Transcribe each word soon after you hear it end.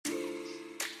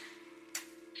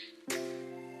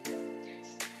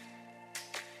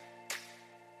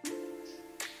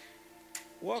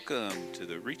Welcome to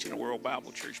the Reaching the World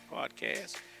Bible Church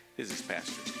podcast. This is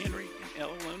Pastors Henry and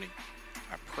Ella Looney.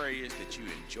 Our prayer is that you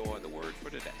enjoy the word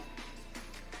for today.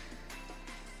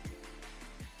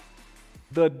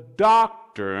 The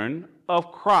doctrine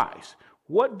of Christ.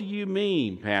 What do you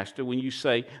mean, Pastor, when you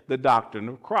say the doctrine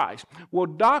of Christ? Well,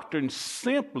 doctrine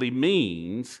simply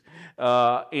means,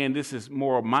 and this is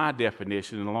more of my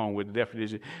definition along with the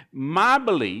definition, my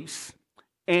beliefs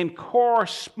and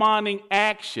corresponding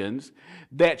actions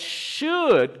that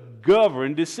should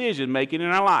govern decision-making in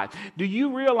our lives. Do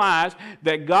you realize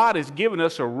that God has given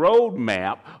us a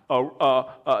roadmap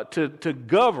to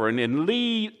govern and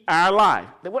lead our life?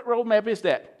 What roadmap is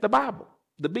that? The Bible,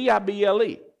 the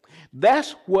Bible.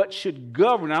 That's what should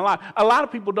govern our life. A lot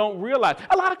of people don't realize,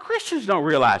 a lot of Christians don't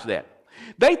realize that.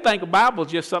 They think a Bible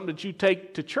is just something that you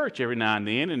take to church every now and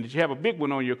then, and that you have a big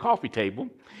one on your coffee table,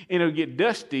 and it'll get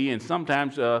dusty, and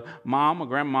sometimes mom or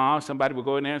grandma, somebody will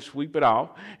go in there and sweep it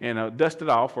off, and dust it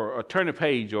off, or turn a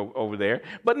page over there,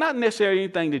 but not necessarily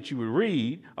anything that you would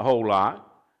read a whole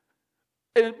lot,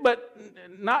 but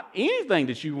not anything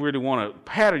that you really want to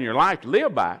pattern your life to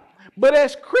live by. But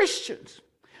as Christians,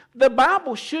 the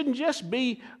Bible shouldn't just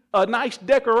be a nice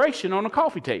decoration on a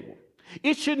coffee table.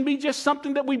 It shouldn't be just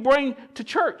something that we bring to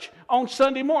church on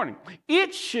Sunday morning.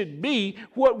 It should be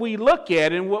what we look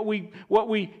at and what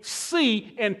we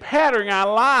see and pattern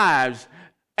our lives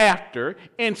after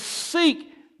and seek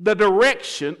the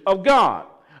direction of God.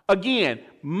 Again,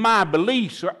 my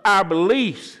beliefs or our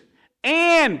beliefs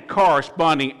and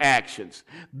corresponding actions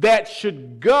that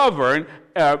should govern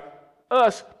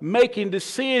us making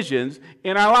decisions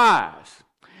in our lives.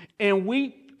 And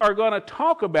we are going to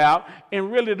talk about,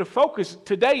 and really the focus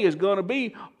today is going to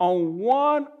be on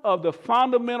one of the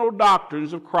fundamental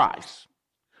doctrines of Christ.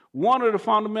 One of the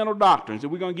fundamental doctrines,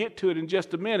 and we're going to get to it in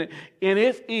just a minute, and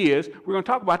it is, we're going to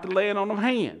talk about the laying on of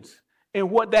hands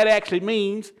and what that actually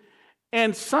means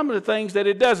and some of the things that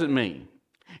it doesn't mean.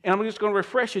 And I'm just going to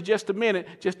refresh you just a minute,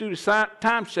 just due to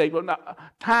time's sake. I'm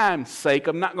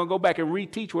not going to go back and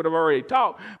reteach what I've already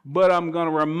taught, but I'm going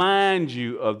to remind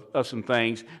you of some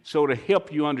things so to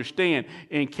help you understand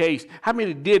in case. How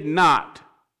many did not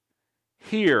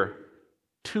hear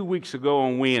 2 weeks ago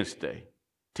on Wednesday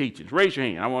teachings? Raise your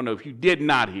hand. I want to know if you did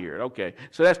not hear it. Okay,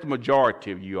 so that's the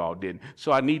majority of you all didn't.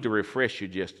 So I need to refresh you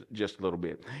just a little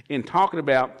bit. In talking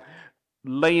about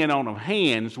laying on of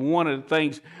hands, one of the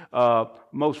things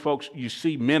most folks, you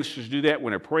see ministers do that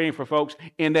when they're praying for folks,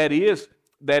 and that is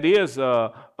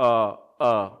a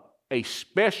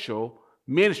special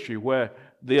ministry where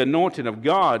the anointing of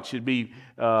God should be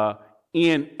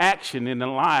in action in the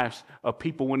lives of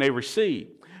people when they receive.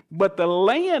 But the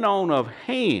laying on of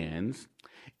hands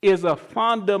is a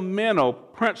fundamental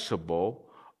principle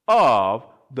of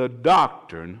the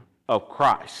doctrine of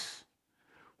Christ.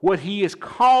 What he has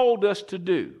called us to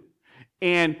do,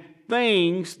 and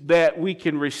things that we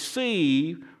can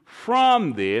receive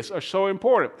from this are so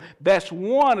important. That's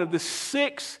one of the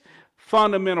 6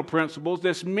 fundamental principles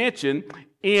that's mentioned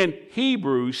in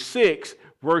Hebrews 6,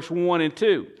 verse 1 and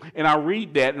 2. And I'll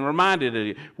read that and remind it of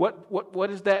you.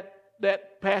 What is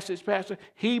that passage, Pastor?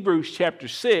 Hebrews chapter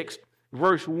 6,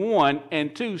 verse 1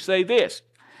 and 2 say this: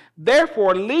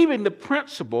 "Therefore, leaving the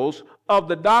principles of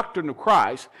the doctrine of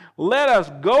Christ, let us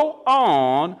go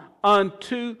on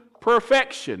unto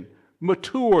perfection,"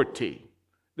 maturity.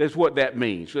 That's what that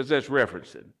means. That's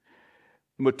referencing.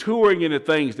 Maturing in the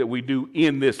things that we do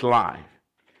in this life.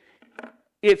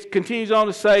 It continues on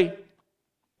to say,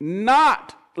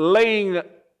 not laying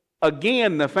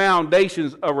again the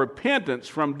foundations of repentance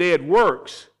from dead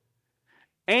works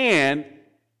and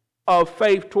of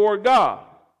faith toward God.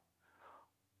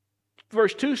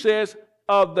 Verse 2 says,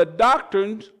 of the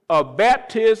doctrines of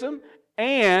baptism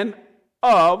and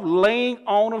of laying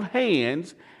on of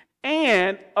hands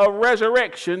and of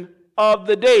resurrection of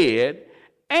the dead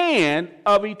and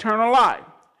of eternal life.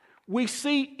 We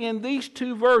see in these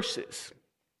 2 verses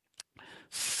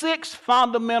 6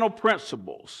 fundamental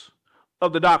principles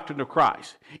of the doctrine of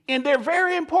Christ. And they're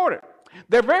very important.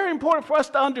 They're very important for us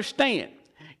to understand.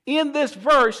 In this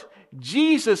verse,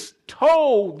 Jesus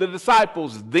told the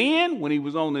disciples then, when he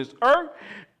was on this earth,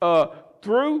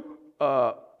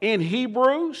 in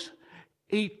Hebrews,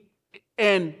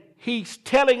 he's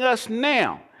telling us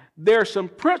now there are some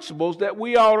principles that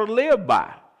we ought to live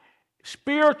by.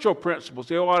 Spiritual principles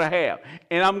they ought to have.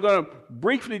 And I'm going to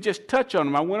briefly just touch on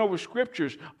them. I went over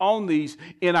scriptures on these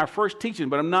in our first teaching,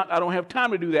 but I don't have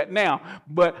time to do that now.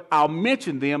 But I'll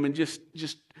mention them and just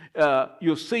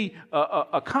you'll see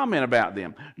a comment about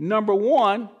them. Number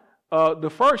 1, the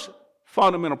first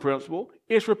fundamental principle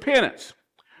is repentance.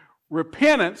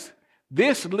 Repentance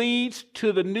This leads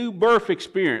to the new birth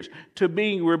experience, to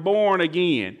being reborn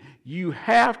again. You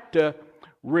have to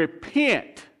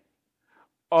repent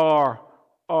or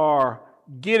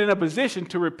get in a position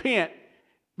to repent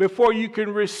before you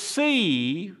can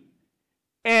receive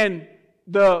and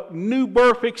the new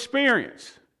birth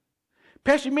experience.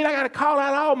 Pastor, you mean I got to call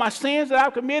out all my sins that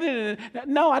I've committed?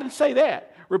 No, I didn't say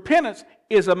that. Repentance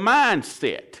is a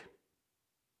mindset.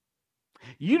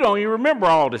 You don't even remember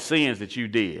all the sins that you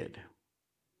did.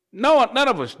 No, none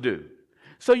of us do.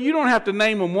 So you don't have to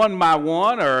name them one by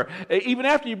one, or even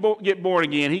after you get born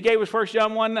again. He gave us 1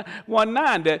 John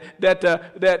 1:9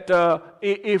 that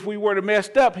if we were to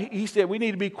messed up, he said we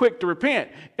need to be quick to repent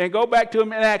and go back to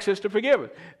him and ask us to forgive us.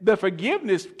 The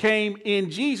forgiveness came in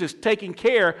Jesus taking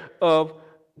care of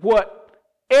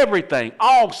everything,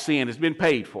 all sin has been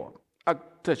paid for. I'll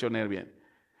touch on that a bit.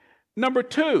 Number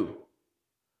 2,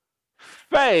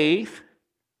 faith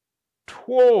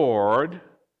toward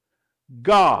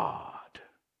God.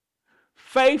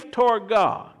 Faith toward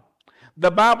God.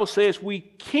 The Bible says we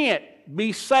can't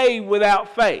be saved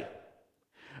without faith.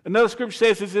 Another scripture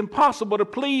says it's impossible to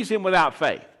please him without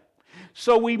faith.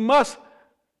 So we must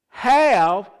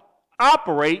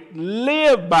operate,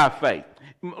 live by faith.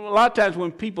 A lot of times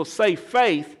when people say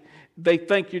faith, they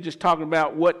think you're just talking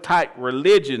about what type of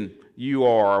religion you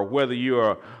are, or whether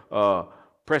you're a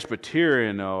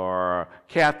Presbyterian or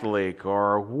Catholic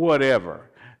or whatever.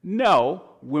 No,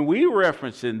 when we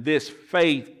reference in this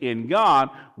faith in God,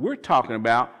 we're talking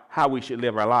about how we should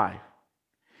live our life.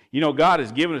 You know, God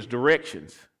has given us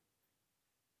directions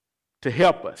to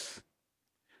help us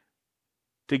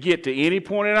to get to any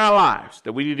point in our lives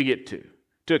that we need to get to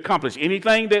accomplish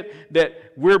anything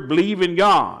that we're believing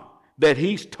God, that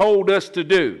he's told us to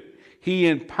do. He's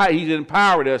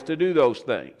empowered us to do those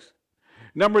things.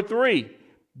 Number 3,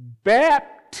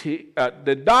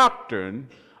 the doctrine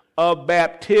of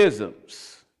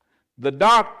baptisms. The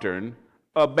doctrine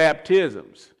of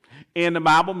baptisms. And the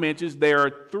Bible mentions there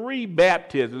are 3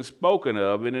 baptisms spoken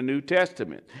of in the New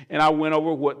Testament. And I went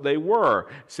over what they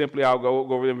were. Simply, I'll go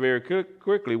over them very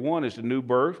quickly. 1 is the new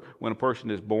birth, when a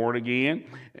person is born again.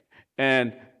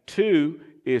 And 2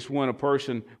 is when a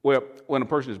person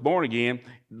is born again,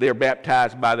 they're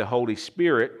baptized by the Holy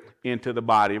Spirit into the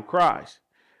body of Christ.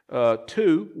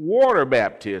 2, water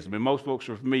baptism, and most folks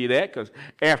are familiar with that because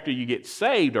after you get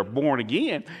saved or born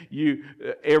again,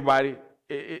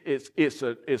 it's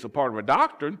a part of a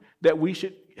doctrine that we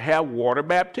should have water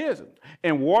baptism.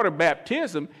 And water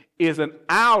baptism is an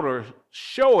outer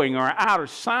showing or an outer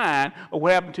sign of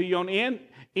what happened to you on the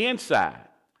inside.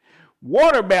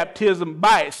 Water baptism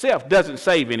by itself doesn't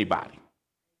save anybody.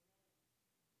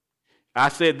 I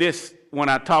said this when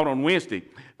I taught on Wednesday.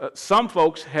 Some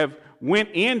folks have went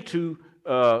into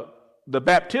the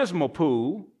baptismal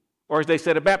pool, or as they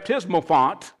said, a baptismal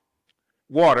font,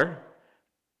 water,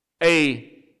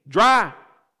 a dry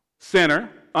sinner,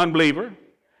 unbeliever,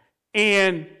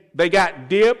 and they got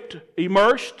dipped,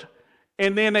 immersed,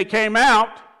 and then they came out,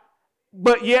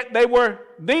 but yet they were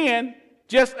then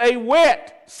just a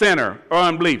wet sinner or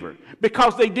unbeliever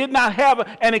because they did not have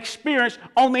an experience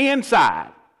on the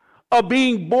inside of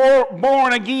being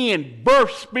born again,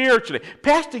 birthed spiritually.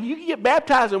 Pastor, you can get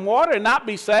baptized in water and not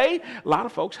be saved? A lot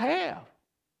of folks have.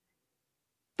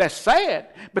 That's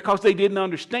sad because they didn't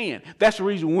understand. That's the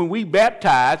reason when we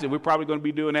baptize, and we're probably going to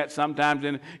be doing that sometimes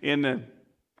in the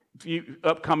few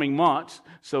upcoming months.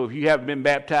 So if you haven't been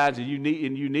baptized and you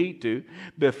need to,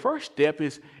 the first step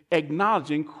is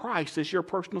acknowledging Christ as your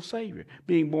personal Savior,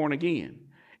 being born again.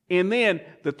 And then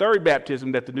the third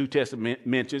baptism that the New Testament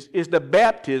mentions is the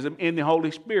baptism in the Holy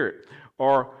Spirit,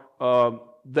 or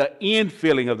the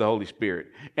infilling of the Holy Spirit.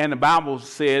 And the Bible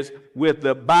says with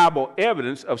the Bible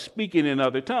evidence of speaking in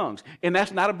other tongues. And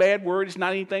that's not a bad word. It's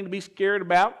not anything to be scared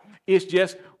about. It's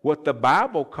just what the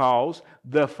Bible calls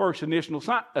the first initial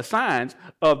signs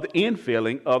of the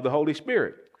infilling of the Holy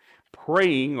Spirit.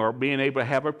 Praying or being able to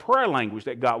have a prayer language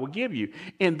that God will give you.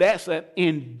 And that's an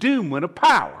endowment of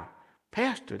power.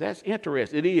 Pastor, that's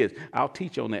interesting. It is. I'll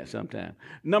teach on that sometime.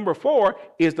 Number 4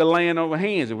 is the laying on of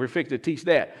hands, and we're fixing to teach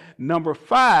that. Number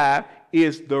 5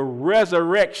 is the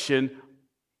resurrection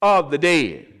of the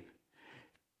dead.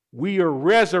 We are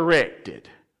resurrected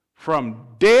from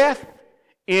death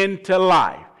into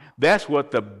life. That's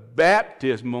what the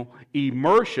baptismal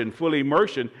immersion, full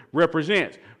immersion,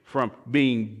 represents. From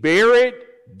being buried,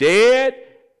 dead,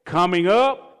 coming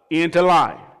up into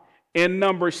life. And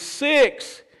number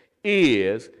 6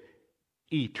 is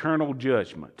eternal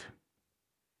judgment.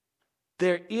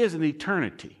 There is an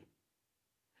eternity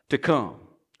to come,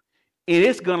 and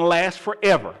it's going to last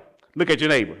forever. Look at your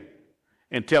neighbor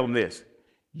and tell them this: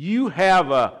 You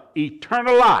have an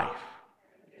eternal life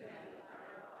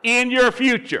in your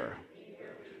future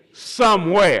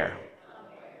somewhere.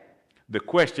 The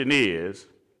question is,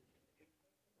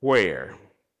 where?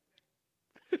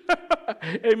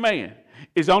 Amen.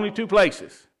 It's only two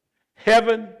places,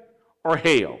 heaven or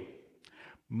hell.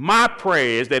 My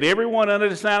prayer is that everyone under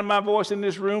the sound of my voice in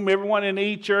this room, everyone in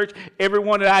the church,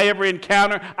 everyone that I ever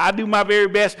encounter, I do my very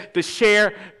best to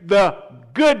share the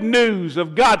good news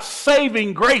of God's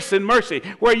saving grace and mercy,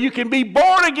 where you can be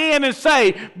born again and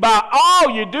saved by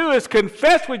all you do is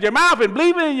confess with your mouth and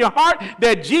believe in your heart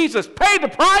that Jesus paid the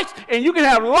price and you can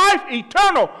have life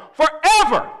eternal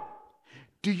forever.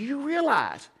 Do you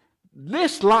realize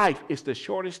this life is the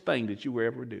shortest thing that you will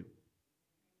ever do?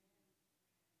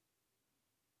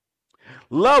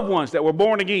 Loved ones that were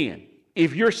born again,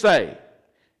 if you're saved,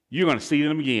 you're going to see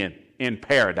them again in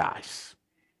paradise.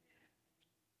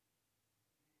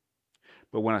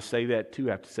 But when I say that too,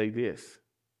 I have to say this.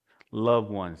 Loved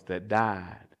ones that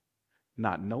died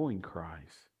not knowing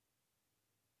Christ,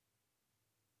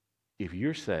 if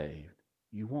you're saved,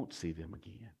 you won't see them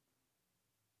again,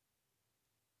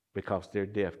 because their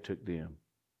death took them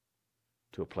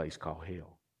to a place called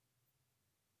hell,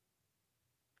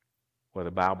 where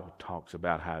the Bible talks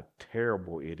about how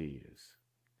terrible it is.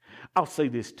 I'll say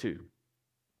this too,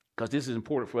 because this is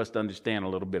important for us to understand a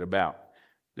little bit about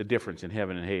the difference in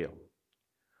heaven and hell.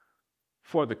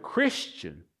 For the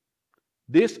Christian,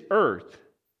 this earth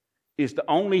is the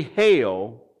only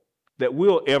hell that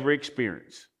we'll ever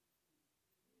experience.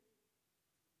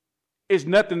 It's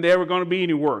nothing that's ever going to be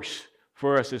any worse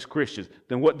for us as Christians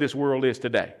than what this world is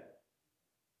today.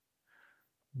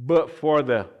 But for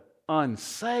the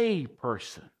unsaved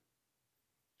person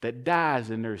that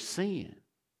dies in their sin,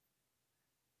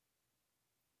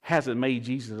 hasn't made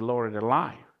Jesus the Lord of their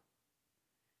life,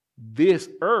 this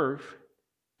earth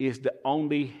is the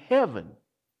only heaven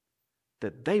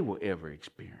that they will ever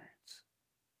experience.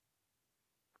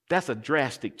 That's a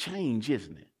drastic change,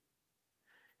 isn't it?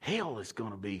 Hell is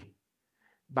going to be,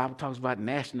 the Bible talks about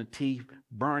gnashing of teeth,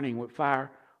 burning with fire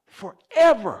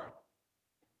forever,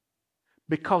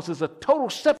 because there's a total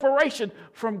separation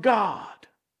from God.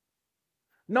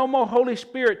 No more Holy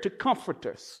Spirit to comfort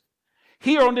us.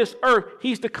 Here on this earth,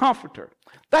 He's the comforter.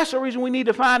 That's the reason we need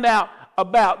to find out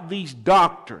about these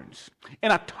doctrines.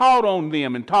 And I taught on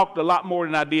them and talked a lot more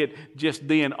than I did just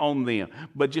then on them.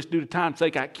 But just due to time's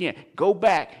sake, I can't. Go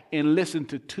back and listen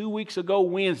to 2 weeks ago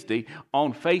Wednesday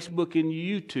on Facebook and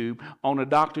YouTube on the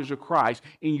Doctrines of Christ,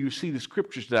 and you see the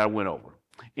scriptures that I went over.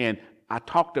 And I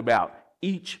talked about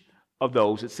each of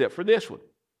those except for this one.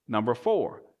 Number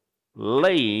 4,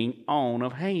 laying on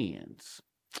of hands.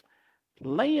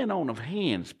 Laying on of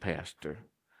hands, Pastor.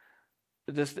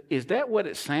 Is that what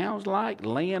it sounds like,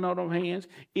 laying on of hands?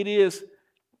 It is,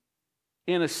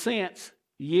 in a sense,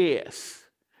 yes,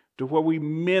 to where we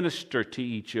minister to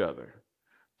each other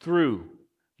through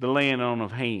the laying on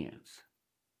of hands.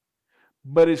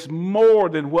 But it's more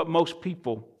than what most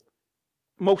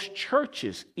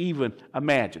churches even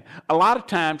imagine. A lot of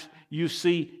times you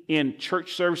see in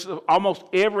church services, almost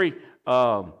every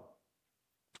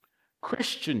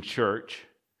Christian church,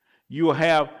 you will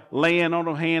have laying on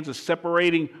of hands of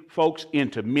separating folks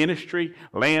into ministry,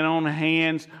 laying on the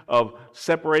hands of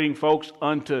separating folks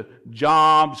unto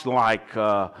jobs like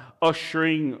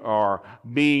ushering or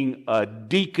being a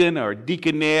deacon or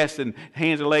deaconess, and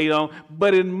hands are laid on.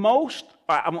 But in most,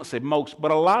 I won't say most, but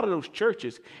a lot of those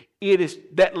churches, it is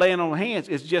that laying on of hands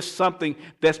is just something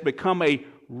that's become a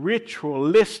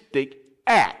ritualistic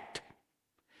act.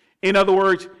 In other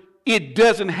words, it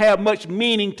doesn't have much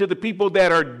meaning to the people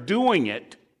that are doing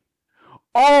it,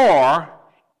 or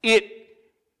it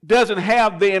doesn't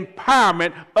have the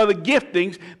empowerment of the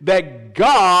giftings that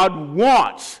God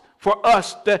wants for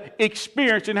us to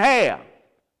experience and have.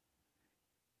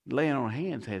 Laying on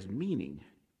hands has meaning.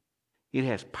 It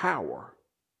has power.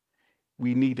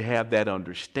 We need to have that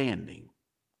understanding.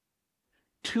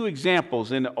 2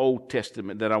 examples in the Old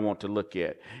Testament that I want to look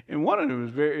at. And one of them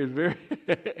is very,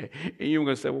 and you're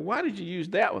going to say, well, why did you use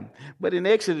that one? But in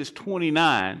Exodus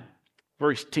 29,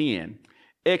 verse 10,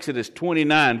 Exodus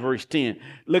 29, verse 10,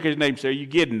 look at his name, sir. Are you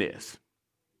getting this?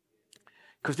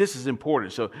 Because this is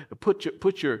important. So put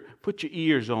your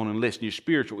ears on and listen, your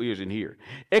spiritual ears in here.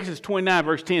 Exodus 29,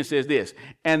 verse 10 says this,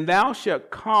 and thou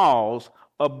shalt cause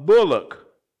a bull,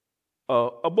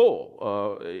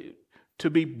 to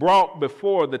be brought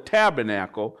before the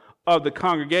tabernacle of the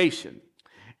congregation.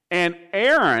 And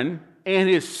Aaron and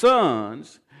his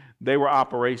sons, they were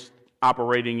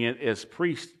operating it as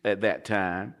priests at that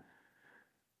time,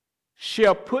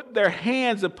 shall put their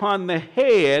hands upon the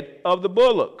head of the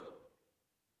bullock.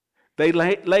 They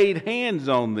laid hands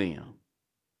on them.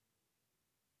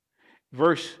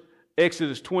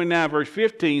 Exodus 29, verse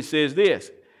 15 says this,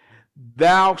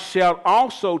 thou shalt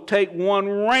also take one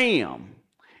ram,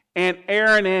 and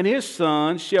Aaron and his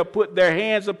sons shall put their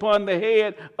hands upon the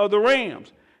head of the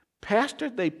rams. Pastor,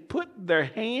 they put their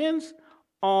hands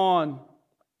on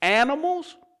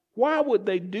animals? Why would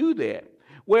they do that?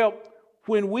 Well,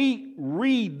 when we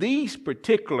read these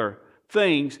particular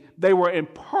things, they were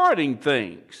imparting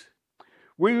things.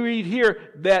 We read here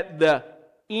that the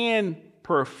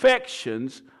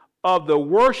imperfections of the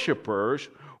worshipers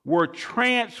were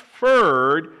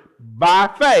transferred by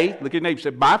faith. Look at your neighbor,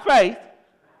 say by faith.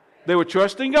 They were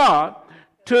trusting God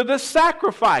to the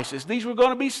sacrifices. These were going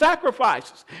to be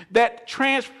sacrifices that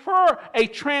transfer a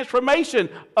transformation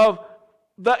of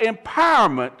the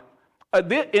empowerment,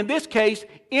 in this case,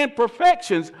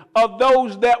 imperfections of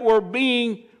those that were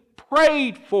being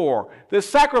prayed for. The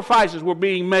sacrifices were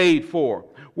being made for.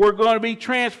 Were going to be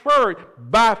transferred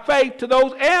by faith to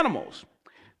those animals.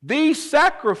 These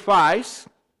sacrifice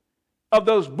of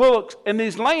those bullocks and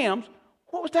these lambs,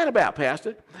 what was that about,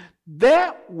 Pastor?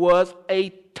 That was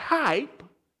a type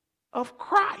of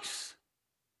Christ.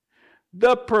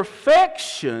 The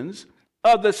perfections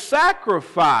of the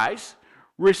sacrifice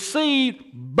received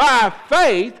by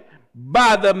faith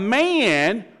by the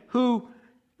man who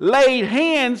laid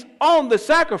hands on the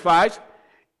sacrifice,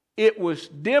 it was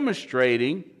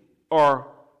demonstrating or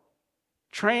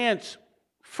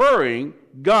transferring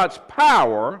God's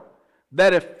power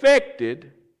that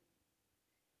affected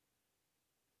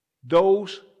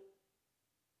those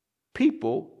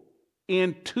people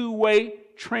in two-way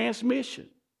transmission.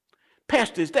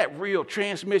 Pastor, is that real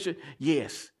transmission?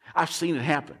 Yes, I've seen it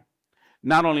happen.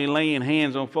 Not only laying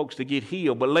hands on folks to get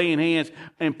healed, but laying hands,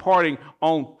 imparting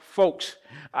on folks.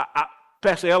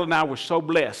 Pastor Ella and I were so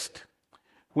blessed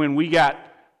when we got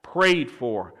prayed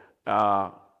for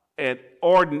and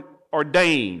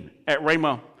ordained at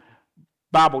Rhema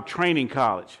Bible Training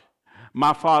College.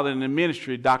 My father in the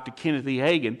ministry, Dr. Kenneth E.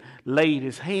 Hagin, laid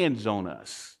his hands on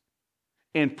us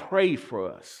and prayed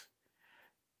for us.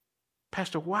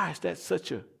 Pastor, why is that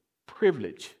such a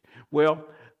privilege? Well,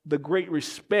 the great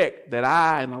respect that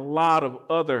I and a lot of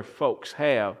other folks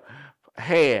have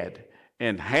had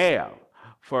and have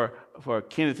for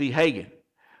Kenneth E. Hagin,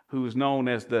 who is known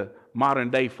as the modern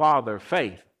day father of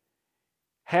faith.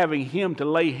 Having him to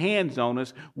lay hands on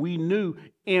us, we knew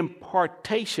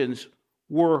impartations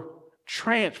were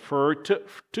transferred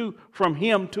from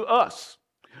him to us.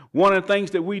 One of the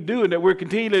things that we do and that we're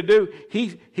continuing to do,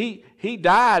 he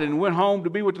died and went home to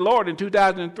be with the Lord in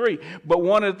 2003. But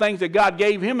one of the things that God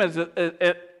gave him as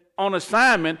on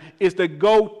assignment is to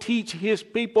go teach his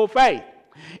people faith.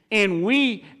 And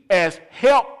we, as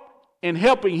help in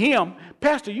helping him,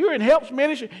 Pastor, you're in Helps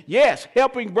Ministry? Yes,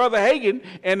 helping Brother Hagin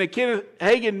and the Kenneth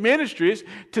Hagin Ministries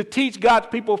to teach God's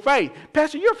people faith.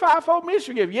 Pastor, you're fivefold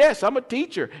ministry gift. Yes, I'm a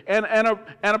teacher and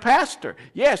a pastor.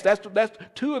 Yes, that's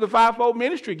two of the fivefold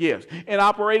ministry gifts and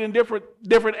operate in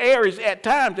different areas at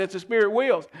times as the Spirit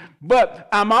wills. But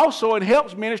I'm also in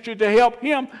Helps Ministry to help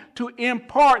him to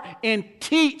impart and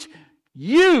teach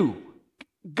you,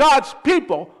 God's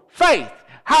people, faith.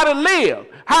 How to live,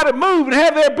 how to move and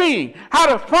have their being, how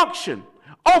to function,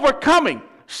 overcoming,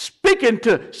 speaking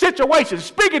to situations,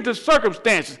 speaking to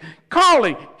circumstances,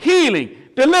 calling, healing,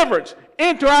 deliverance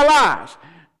into our lives,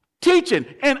 teaching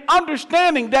and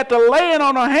understanding that the laying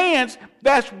on our hands,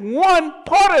 that's one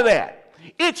part of that.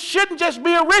 It shouldn't just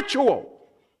be a ritual.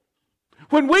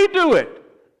 When we do it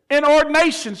in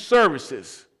ordination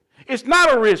services, it's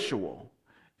not a ritual.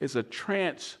 It's a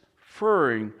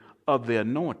transferring of the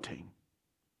anointing.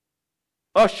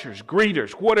 Ushers,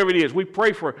 greeters, whatever it is, we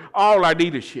pray for all our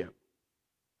leadership.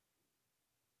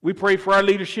 We pray for our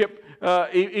leadership,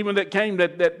 even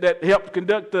that helped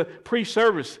conduct the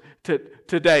pre-service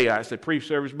today. I said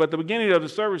pre-service, but the beginning of the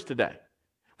service today.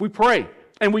 We pray,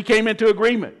 and we came into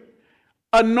agreement.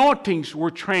 Anointings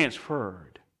were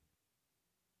transferred.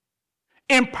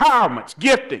 Empowerments,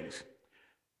 giftings.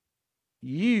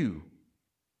 You,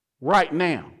 right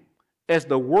now, as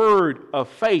the word of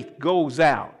faith goes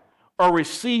out, are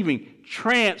receiving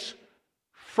transference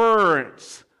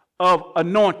of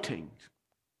anointings.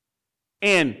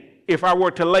 And if I were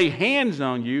to lay hands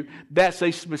on you, that's a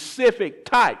specific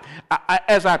type.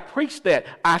 As I preach that,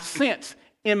 I sense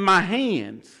in my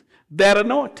hands that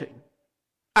anointing.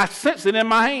 I sense it in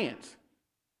my hands.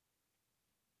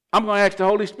 I'm going to ask the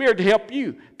Holy Spirit to help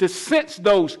you to sense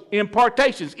those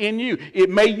impartations in you. You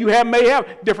may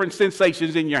have different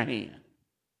sensations in your hand.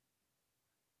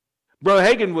 Brother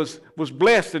Hagin was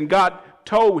blessed, and God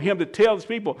told him to tell his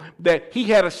people that he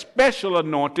had a special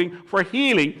anointing for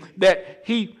healing, that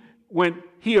when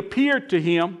he appeared to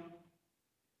him,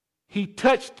 he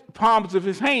touched the palms of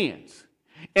his hands.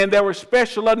 And there were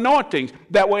special anointings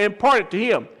that were imparted to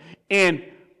him. And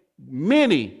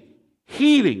many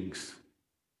healings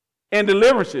and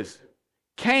deliverances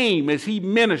came as he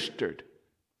ministered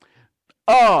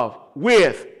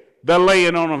with the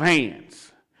laying on of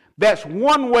hands. That's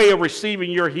one way of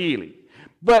receiving your healing.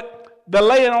 But the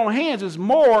laying on of hands is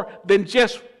more than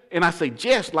just, and I say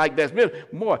just like that's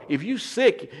more. If you're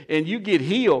sick and you get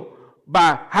healed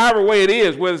by however way it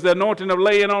is, whether it's the anointing of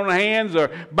laying on the hands or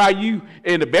by you,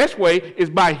 and the best way is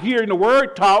by hearing the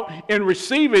word taught and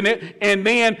receiving it and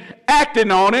then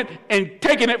acting on it and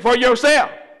taking it for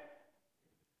yourself.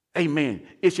 Amen.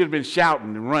 It should have been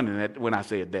shouting and running when I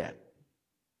said that.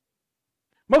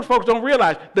 Most folks don't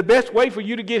realize the best way for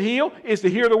you to get healed is to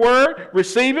hear the word,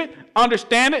 receive it,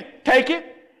 understand it, take it,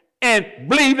 and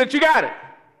believe that you got it.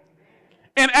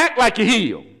 And act like you're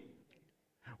healed.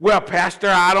 Well, Pastor,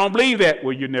 I don't believe that.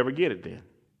 Well, you never get it then.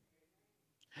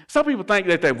 Some people think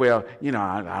that I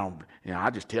don't, I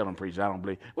just tell them, preachers, I don't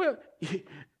believe. Well,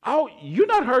 you're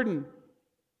not hurting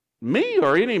me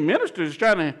or any ministers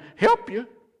trying to help you.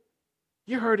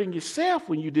 You're hurting yourself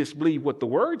when you disbelieve what the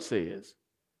word says.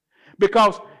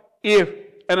 Because if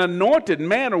an anointed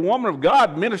man or woman of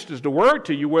God ministers the word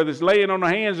to you, whether it's laying on the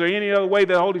hands or any other way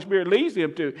the Holy Spirit leads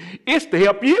them to, it's to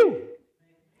help you.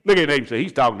 Look at him and say,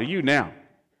 he's talking to you now.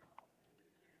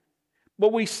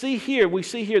 But we see here,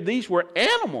 these were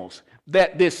animals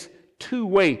that this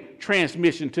two-way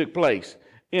transmission took place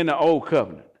in the Old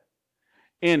Covenant.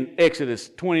 In Exodus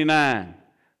 29,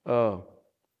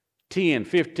 10,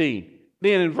 15.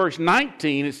 Then in verse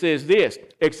 19 it says this,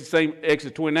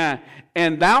 Exodus 29,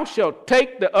 and thou shalt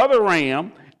take the other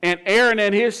ram, and Aaron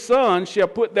and his sons shall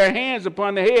put their hands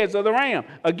upon the heads of the ram.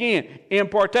 Again,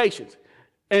 impartations.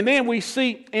 And then we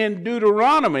see in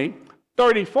Deuteronomy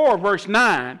 34, verse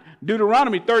 9,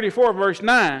 Deuteronomy 34, verse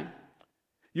 9,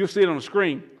 you'll see it on the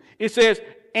screen. It says,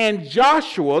 and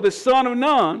Joshua, the son of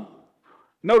Nun,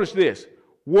 notice this,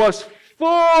 was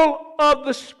full of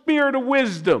the spirit of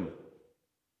wisdom.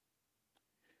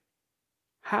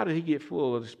 How did he get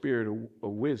full of the spirit of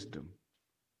wisdom?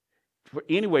 For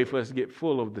us to get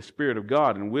full of the Spirit of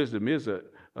God, and wisdom is the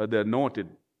anointed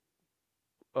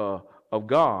of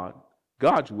God,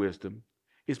 God's wisdom,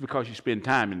 is because you spend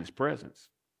time in His presence.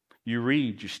 You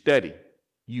read, you study,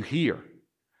 you hear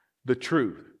the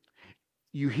truth.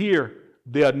 You hear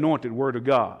the anointed Word of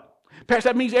God. Pastor,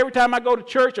 that means every time I go to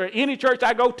church or any church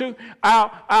I go to,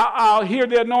 I'll hear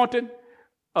the anointing.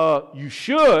 You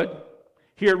should.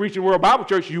 Here at Reaching World Bible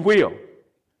Church, you will.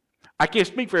 I can't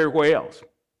speak for everywhere else.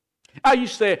 I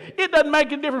used to say, it doesn't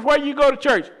make a difference where you go to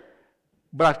church.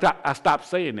 But I stopped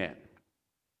saying that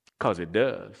because it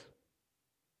does.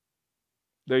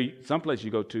 There are some places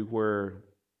you go to where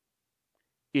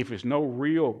if there's no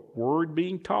real word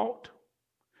being taught,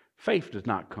 faith does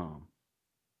not come.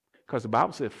 Because the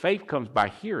Bible says faith comes by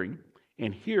hearing,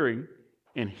 and hearing,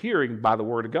 and hearing by the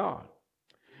Word of God.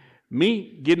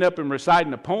 Me getting up and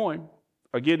reciting a poem,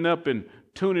 or getting up and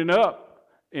tuning up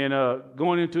and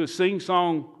going into a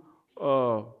sing-song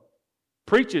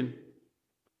preaching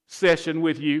session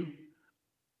with you,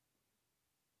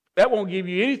 that won't give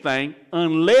you anything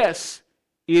unless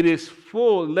it is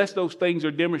full, unless those things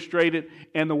are demonstrated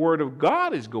and the Word of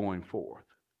God is going forth.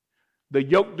 The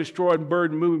yoke-destroying,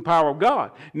 burden-moving power of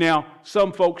God. Now,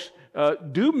 some folks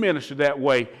do minister that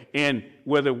way, and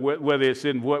whether it's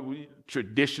in what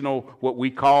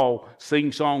we call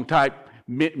sing-song type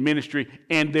ministry,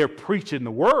 and they're preaching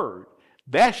the word.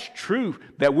 That's truth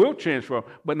that will transfer,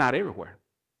 but not everywhere.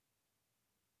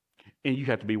 And you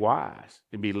have to be wise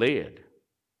and be led.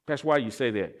 That's why you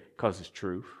say that, because it's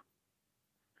truth.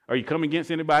 Are you coming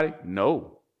against anybody?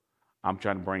 No. I'm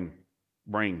trying to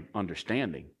bring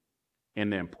understanding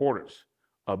and the importance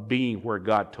of being where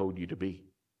God told you to be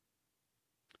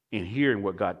and hearing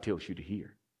what God tells you to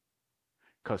hear.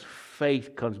 Because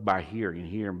faith comes by hearing, and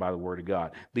hearing by the Word of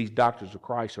God. These doctrines of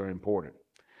Christ are important.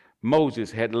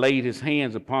 Moses had laid his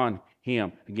hands upon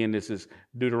him. Again, this is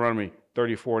Deuteronomy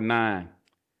 34:9.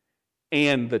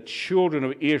 And the children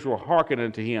of Israel hearkened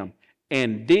unto him,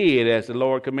 and did as the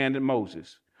Lord commanded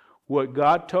Moses. What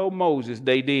God told Moses,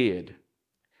 they did.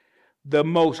 The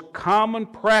most common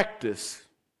practice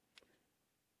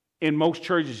in most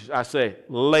churches, I say,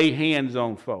 lay hands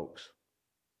on folks.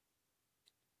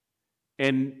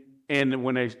 And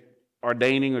when they're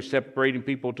ordaining or separating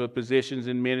people to positions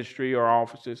in ministry or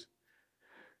offices.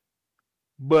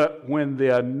 But when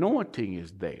the anointing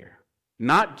is there,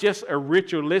 not just a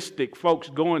ritualistic folks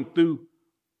going through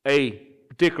a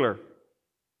particular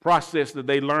process that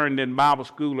they learned in Bible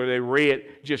school or they read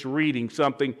just reading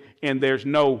something, and there's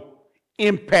no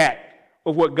impact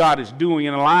of what God is doing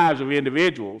in the lives of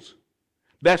individuals,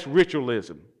 that's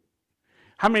ritualism.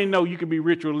 How many know you can be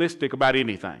ritualistic about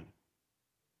anything?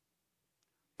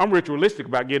 I'm ritualistic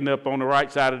about getting up on the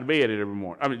right side of the bed every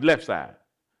morning. I mean, left side.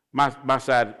 My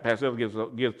side, Pastor gets up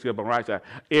on the right side.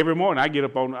 Every morning I get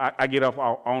up on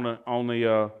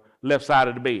the left side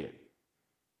of the bed.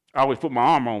 I always put my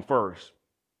arm on first,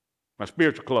 my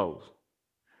spiritual clothes.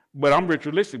 But I'm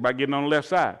ritualistic about getting on the left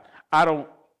side. I don't,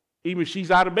 even if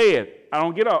she's out of bed, I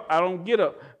don't get up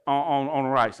on the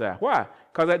right side. Why?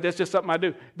 Because that's just something I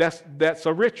do. That's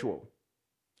a ritual.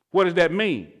 What does that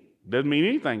mean? Doesn't mean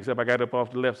anything except I got up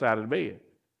off the left side of the bed.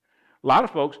 A lot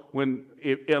of folks,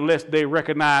 unless they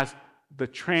recognize the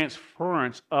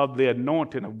transference of the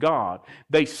anointing of God,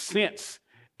 they sense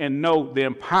and know the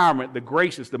empowerment, the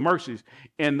graces, the mercies,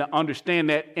 and the understand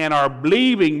that and are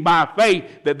believing by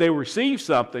faith that they receive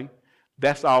something.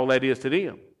 That's all that is to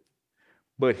them.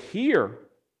 But here,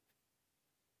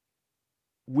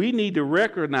 we need to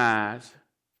recognize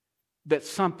that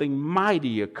something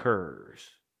mighty occurs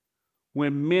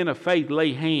when men of faith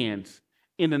lay hands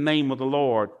in the name of the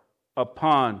Lord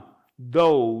upon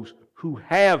those who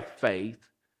have faith,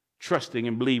 trusting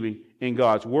and believing in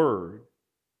God's word,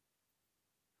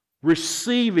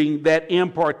 receiving that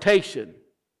impartation.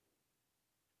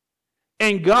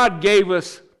 And God gave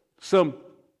us some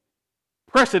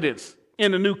precedents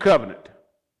in the new covenant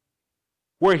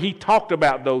where he talked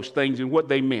about those things and what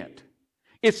they meant.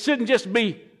 It shouldn't just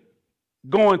be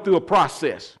going through a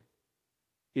process.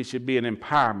 It should be an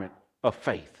empowerment of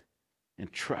faith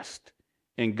and trust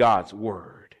in God's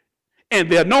word. And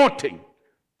the anointing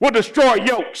will destroy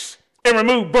yokes and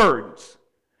remove burdens.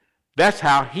 That's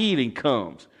how healing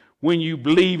comes, when you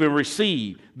believe and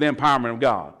receive the empowerment of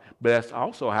God. But that's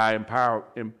also how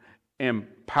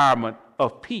empowerment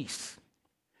of peace.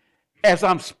 As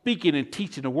I'm speaking and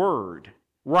teaching the word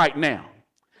right now,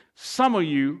 some of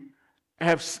you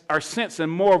are sensing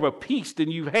more of a peace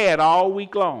than you've had all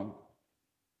week long.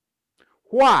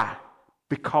 Why?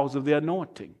 Because of the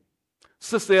anointing.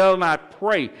 Sister Ellen, I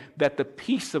pray that the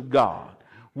peace of God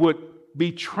would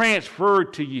be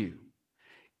transferred to you.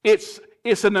 It's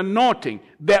an anointing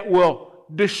that will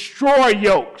destroy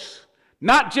yokes,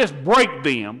 not just break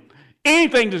them.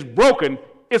 Anything that's broken,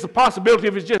 it's a possibility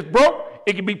if it's just broke,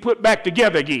 it can be put back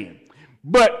together again.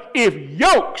 But if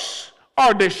yokes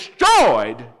are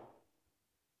destroyed,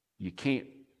 you can't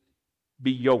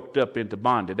be yoked up into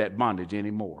that bondage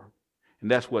anymore. And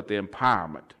that's what the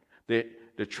empowerment,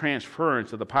 the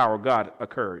transference of the power of God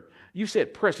occurred. You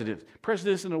said precedence.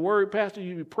 Precedence in the word, Pastor?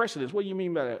 You mean precedence. What do you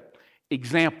mean by that?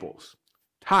 Examples,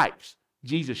 types,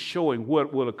 Jesus showing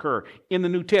what will occur in the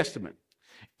New Testament.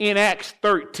 In Acts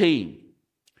 13,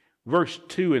 verse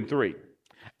 2 and 3.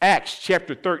 Acts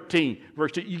chapter 13,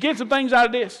 verse 2. You get some things out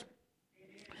of this?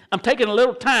 I'm taking a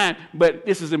little time, but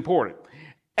this is important.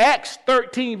 Acts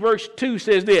 13, verse 2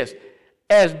 says this: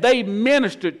 as they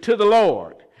ministered to the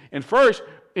Lord. And first,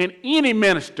 in any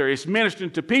minister is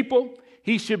ministering to people,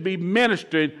 he should be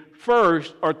ministering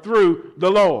first or through the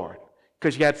Lord,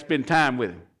 because you got to spend time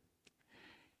with him.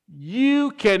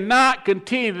 You cannot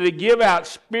continue to give out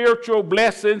spiritual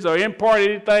blessings or impart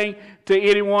anything to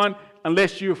anyone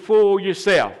unless you're full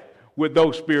yourself with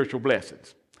those spiritual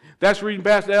blessings. That's the reason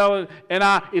Pastor Ellen and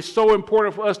I, it's so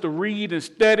important for us to read and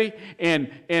study, and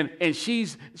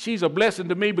she's a blessing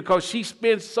to me because she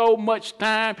spends so much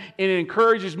time and it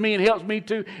encourages me and helps me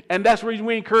too. And that's the reason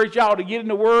we encourage y'all to get in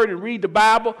the Word and read the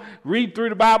Bible, read through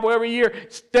the Bible every year,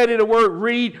 study the Word,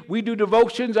 read. We do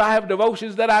devotions. I have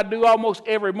devotions that I do almost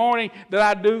every morning that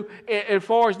I do as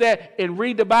far as that, and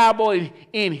read the Bible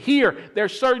and hear.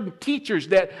 There's certain teachers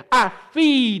that I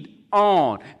feed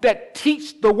on that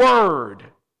teach the Word,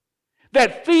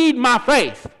 that feed my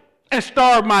faith and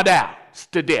starve my doubts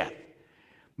to death.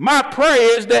 My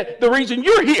prayer is that the reason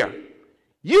you're here,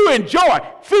 you enjoy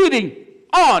feeding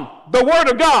on the Word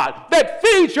of God that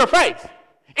feeds your faith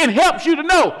and helps you to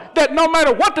know that no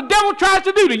matter what the devil tries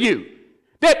to do to you,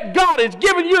 that God has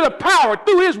given you the power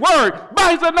through His Word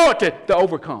by His anointing to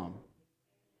overcome.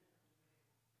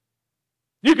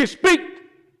 You can speak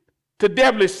to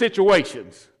devilish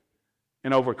situations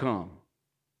and overcome.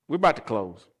 We're about to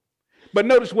close. But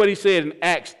notice what he said in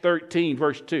Acts 13,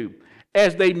 verse 2.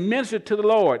 As they ministered to the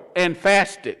Lord and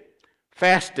fasted.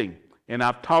 Fasting. And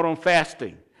I've taught on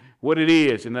fasting, what it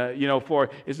is. And,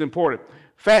 it's important.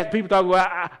 People talk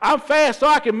about, I'm fast so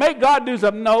I can make God do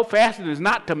something. No, fasting is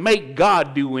not to make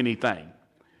God do anything.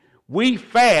 We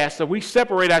fast, so we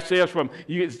separate ourselves from,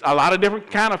 a lot of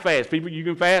different kind of fast. You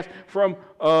can fast from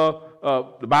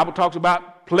the Bible talks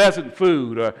about pleasant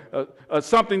food or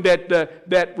something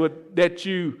that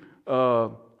you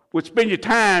would spend your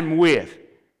time with.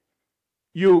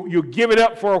 You give it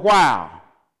up for a while,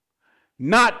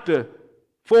 not to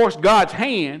force God's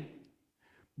hand,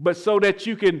 but so that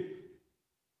you can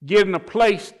get in a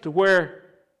place to where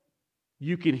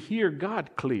you can hear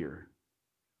God clear.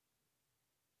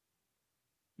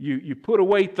 You put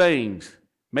away things,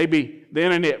 maybe the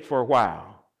internet for a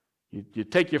while. You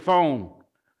take your phone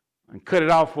and cut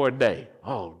it off for a day.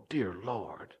 Oh, dear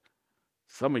Lord.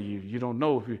 Some of you don't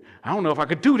know I don't know if I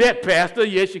could do that, Pastor.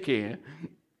 Yes, you can.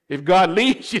 If God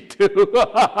leads you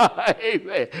to.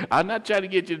 Amen. I'm not trying to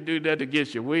get you to do that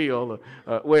against your will.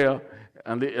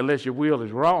 Unless your will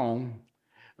is wrong.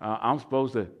 I'm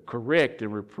supposed to correct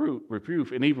and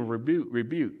reproof and even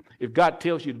rebuke. If God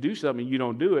tells you to do something and you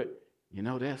don't do it,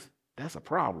 that's a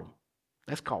problem.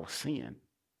 That's called sin.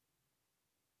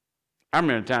 I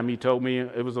remember the time he told me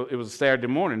it was a Saturday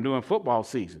morning during football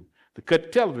season to cut the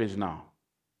television off.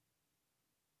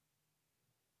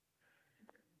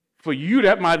 For you,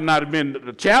 that might not have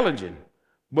been challenging.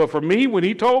 But for me, when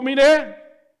he told me that,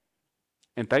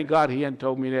 and thank God he hadn't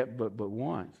told me that but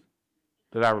once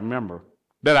that I remember,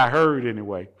 that I heard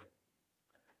anyway.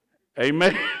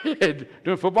 Amen.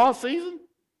 During football season,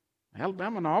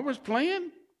 Alabama and Auburn's playing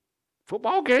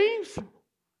football games.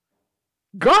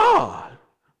 God,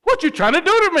 what you trying to do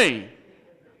to me?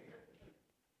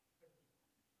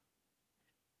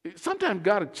 Sometimes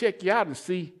God will check you out and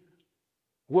see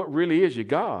what really is your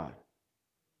God.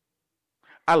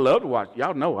 I love to watch,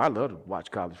 y'all know I love to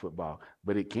watch college football,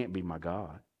 but it can't be my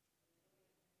God.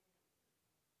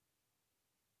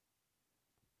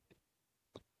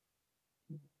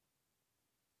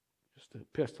 Just the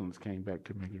pestilence came back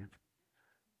to me again.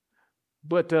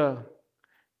 But,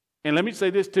 and let me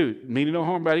say this too, meaning no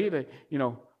harm about either,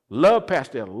 love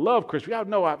Pastor, love Chris. Y'all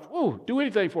know I do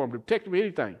anything for them, to protect them,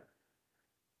 anything.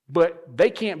 But they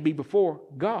can't be before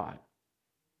God.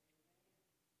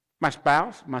 My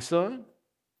spouse, my son,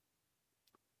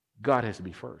 God has to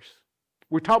be first.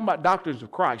 We're talking about doctrines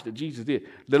of Christ that Jesus did,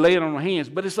 the laying on of hands,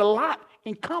 but it's a lot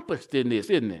encompassed in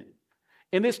this, isn't it?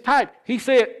 In this type, he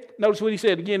said, notice what he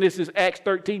said. Again, this is Acts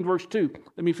 13, verse 2.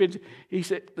 Let me finish. He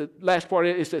said, the last part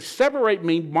of it says, separate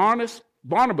me,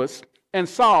 Barnabas and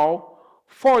Saul,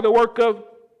 for the work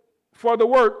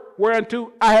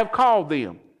whereunto I have called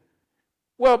them.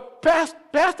 Well,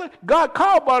 Pastor, God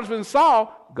called Barnabas and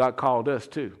Saul. God called us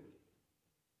too.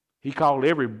 He called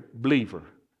every believer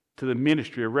to the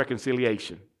ministry of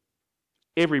reconciliation.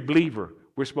 Every believer,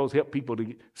 we're supposed to help people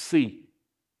to see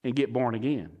and get born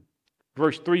again.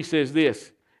 Verse 3 says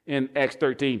this in Acts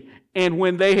 13, and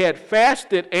when they had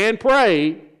fasted and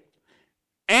prayed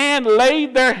and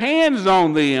laid their hands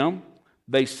on them,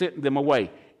 they sent them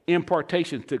away.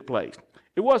 Impartation took place.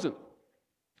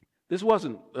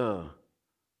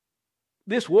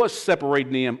 This was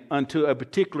separating them unto a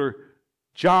particular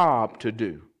job to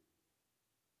do,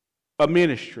 a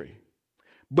ministry.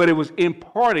 But it was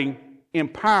imparting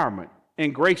empowerment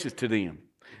and graces to them.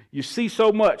 You see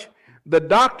so much. The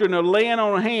doctrine of laying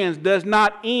on of hands does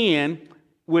not end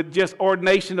with just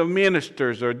ordination of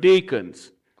ministers or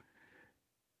deacons.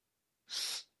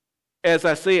 As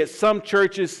I said, some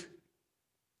churches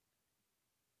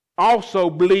also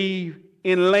believe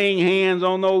in laying hands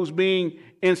on those being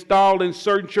installed in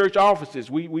certain church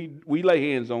offices. We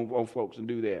lay hands on folks and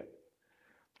do that.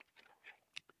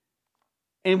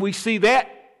 And we see that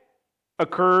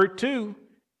occurred too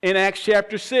in Acts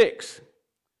chapter 6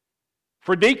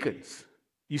 for deacons.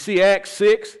 You see Acts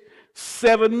 6,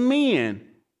 7 men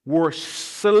were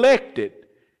selected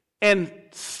and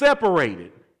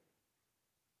separated.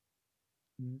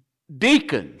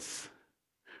 Deacons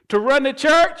to run the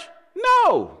church?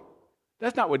 No.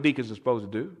 That's not what deacons are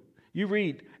supposed to do. You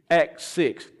read Acts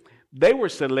 6. They were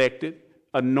selected,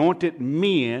 anointed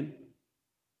men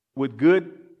with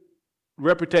good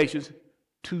reputations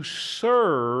to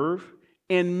serve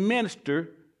and minister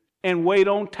and wait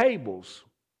on tables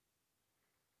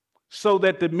so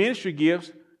that the ministry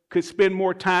gifts could spend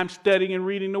more time studying and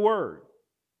reading the word.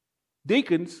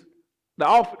 Deacons,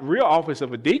 the real office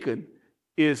of a deacon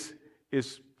is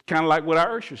kind of like what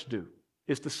our ushers do.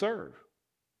 It's to serve.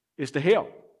 It's to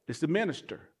help. It's to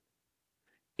minister.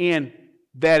 And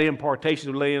that impartation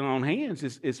of laying on hands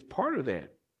is part of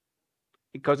that,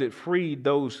 because it freed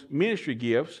those ministry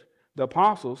gifts, the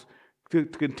apostles, to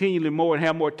continually more and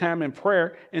have more time in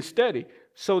prayer and study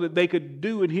so that they could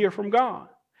do and hear from God.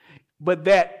 But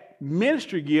that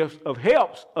ministry gift of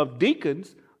helps of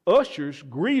deacons, ushers,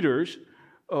 greeters,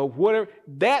 whatever,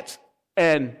 that's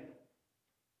an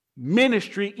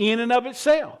ministry in and of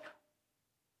itself.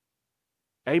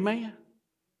 Amen?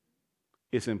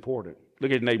 It's important.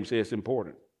 Look at your neighbor and say it's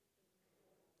important.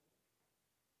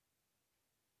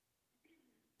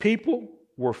 People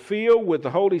were filled with the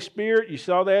Holy Spirit. You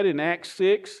saw that in Acts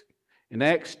 6, in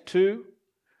Acts 2.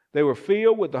 They were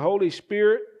filled with the Holy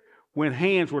Spirit when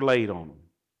hands were laid on them.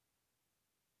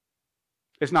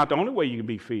 It's not the only way you can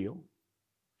be filled,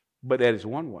 but that is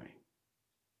one way.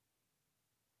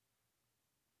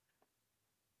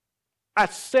 I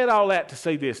said all that to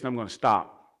say this, and I'm going to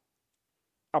stop.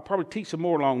 I'll probably teach some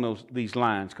more along these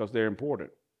lines because they're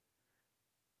important.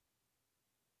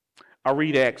 I'll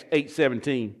read Acts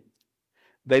 8:17.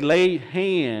 They laid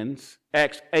hands,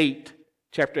 Acts 8,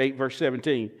 chapter 8, verse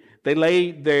 17. Then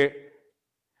laid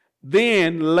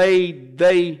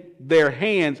they their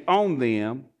hands on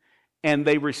them, and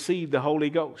they received the Holy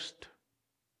Ghost.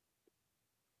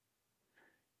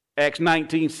 Acts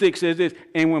 19:6 says this,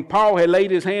 and when Paul had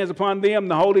laid his hands upon them,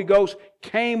 the Holy Ghost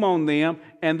came on them,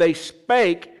 and they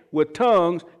spake with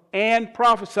tongues and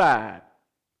prophesied.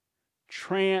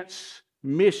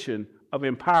 Transmission of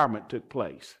empowerment took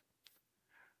place.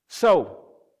 So,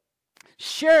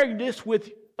 sharing this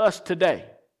with us today,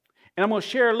 and I'm going to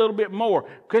share a little bit more,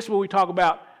 because when we talk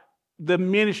about the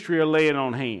ministry of laying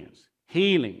on hands,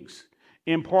 healings,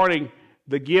 imparting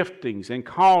the giftings and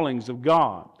callings of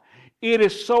God. It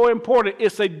is so important.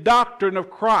 It's a doctrine of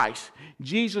Christ.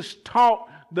 Jesus taught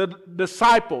the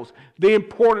disciples the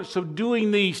importance of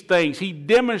doing these things. He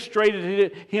demonstrated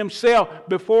it himself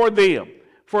before them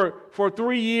for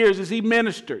 3 years as he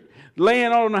ministered.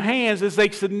 Laying on the hands is a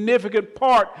significant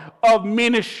part of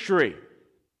ministry.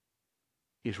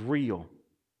 It's real.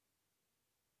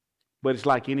 But it's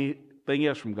like anything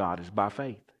else from God. It's by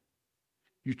faith.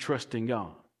 You trust in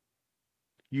God.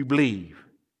 You believe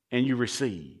and you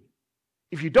receive.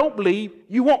 If you don't believe,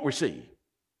 you won't receive.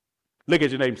 Look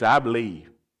at your neighbor and say, I believe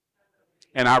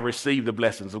and I receive the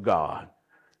blessings of God.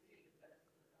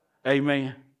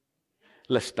 Amen.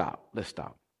 Let's stop.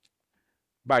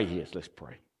 Bow your heads. Let's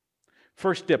pray.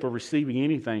 First step of receiving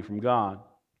anything from God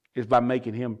is by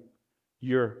making him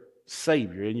your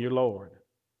Savior and your Lord.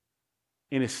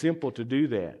 And it's simple to do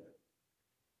that.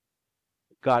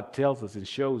 God tells us and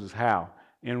shows us how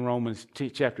in Romans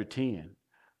chapter 10,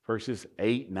 verses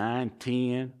 8, 9,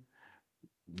 10,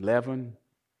 11,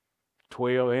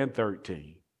 12, and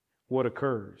 13. What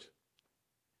occurs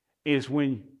is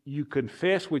when you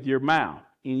confess with your mouth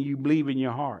and you believe in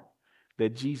your heart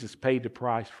that Jesus paid the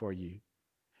price for you,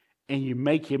 and you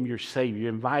make him your Savior, you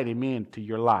invite him into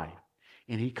your life,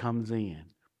 and he comes in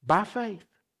by faith,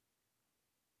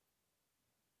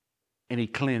 and he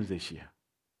cleanses you.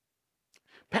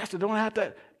 Pastor, don't I have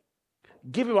to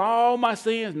give him all my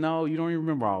sins? No, you don't even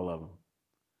remember all of them.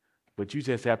 But you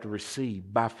just have to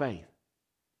receive by faith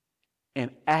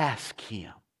and ask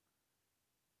him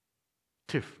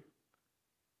to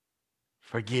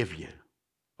forgive you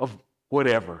of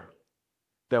whatever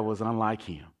that was unlike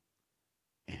him.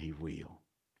 And he will.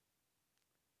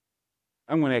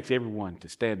 I'm going to ask everyone to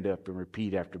stand up and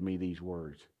repeat after me these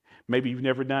words. Maybe you've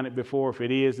never done it before. If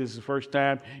it is, this is the first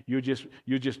time, you'll just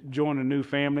join a new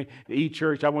family. The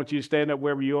E-Church, I want you to stand up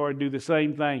wherever you are and do the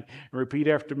same thing. And repeat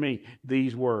after me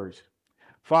these words.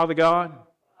 Father God,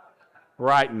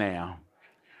 right now,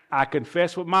 I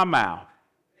confess with my mouth,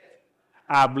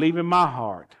 I believe in my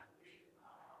heart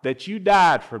that you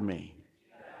died for me.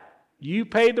 You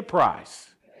paid the price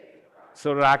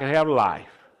so that I can have life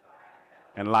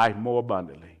and life more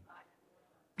abundantly.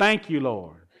 Thank you,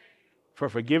 Lord, for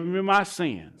forgiving me my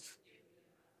sins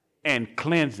and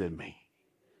cleansing me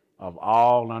of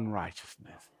all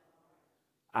unrighteousness.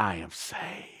 I am saved.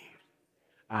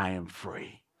 I am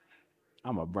free.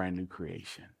 I'm a brand new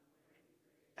creation.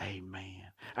 Amen.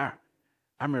 I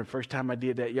remember the first time I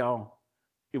did that, y'all,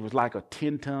 it was like a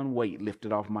 10-ton weight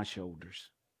lifted off my shoulders.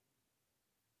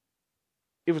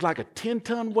 It was like a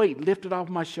 10-ton weight lifted off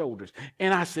my shoulders.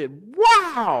 And I said,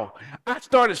 wow! I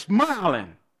started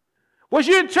smiling. Was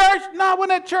you in church? No, I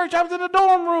wasn't at church. I was in the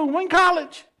dorm room in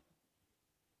college.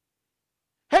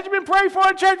 Had you been prayed for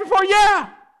in church before? Yeah.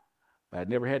 But I'd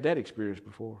never had that experience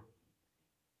before.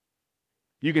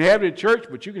 You can have it in church,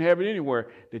 but you can have it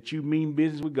anywhere that you mean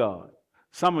business with God.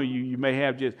 Some of you may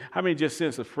have just, how many just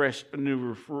sense a fresh,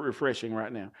 new refreshing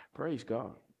right now? Praise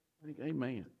God.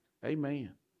 Amen.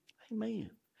 Amen.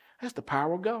 Amen. That's the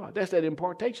power of God. That's that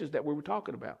impartations that we were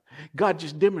talking about. God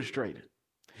just demonstrated.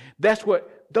 That's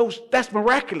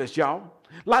miraculous, y'all.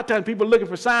 A lot of times people are looking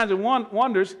for signs and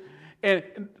wonders,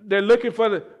 and they're looking for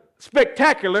the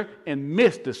spectacular and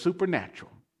miss the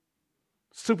supernatural.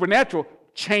 Supernatural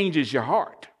changes your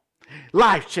heart.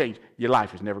 Life change. Your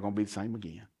life is never going to be the same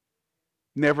again.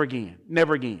 Never again.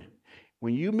 Never again.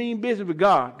 When you mean business with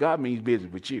God, God means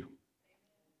business with you.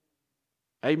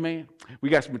 Amen. We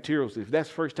got some materials. If that's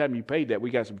the first time you paid that, we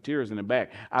got some materials in the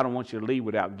back. I don't want you to leave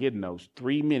without getting those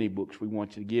 3 mini books we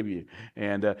want you to give you.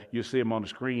 And you'll see them on the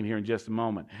screen here in just a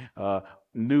moment.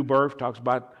 New birth talks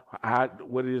about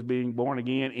what it is being born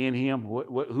again in Him,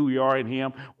 who you are in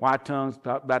Him. White tongues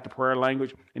talk about the prayer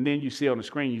language. And then you see on the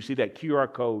screen, you see that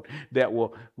QR code that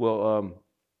will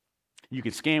you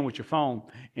can scan with your phone,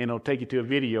 and it'll take you to a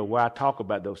video where I talk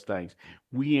about those things.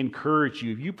 We encourage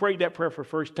you. If you prayed that prayer for the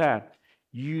first time,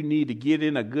 you need to get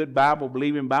in a good Bible,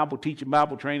 believing Bible, teaching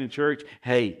Bible, training church.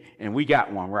 Hey, and we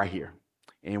got one right here.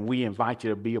 And we invite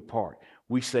you to be a part.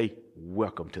 We say,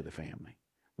 welcome to the family.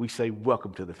 We say,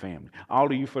 welcome to the family. All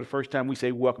of you for the first time, we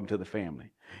say, welcome to the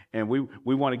family. And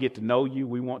we want to get to know you.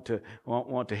 We want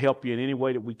to help you in any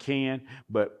way that we can.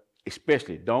 But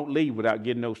especially, don't leave without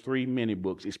getting those 3 mini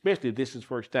books. Especially if this is the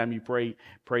first time you prayed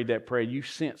that prayer. You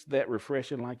sense that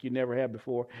refreshing like you never had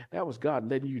before. That was God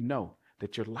letting you know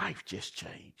that your life just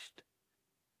changed.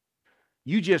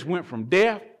 You just went from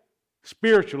death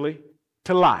spiritually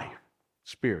to life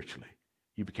spiritually.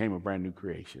 You became a brand new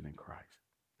creation in Christ.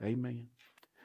 Amen.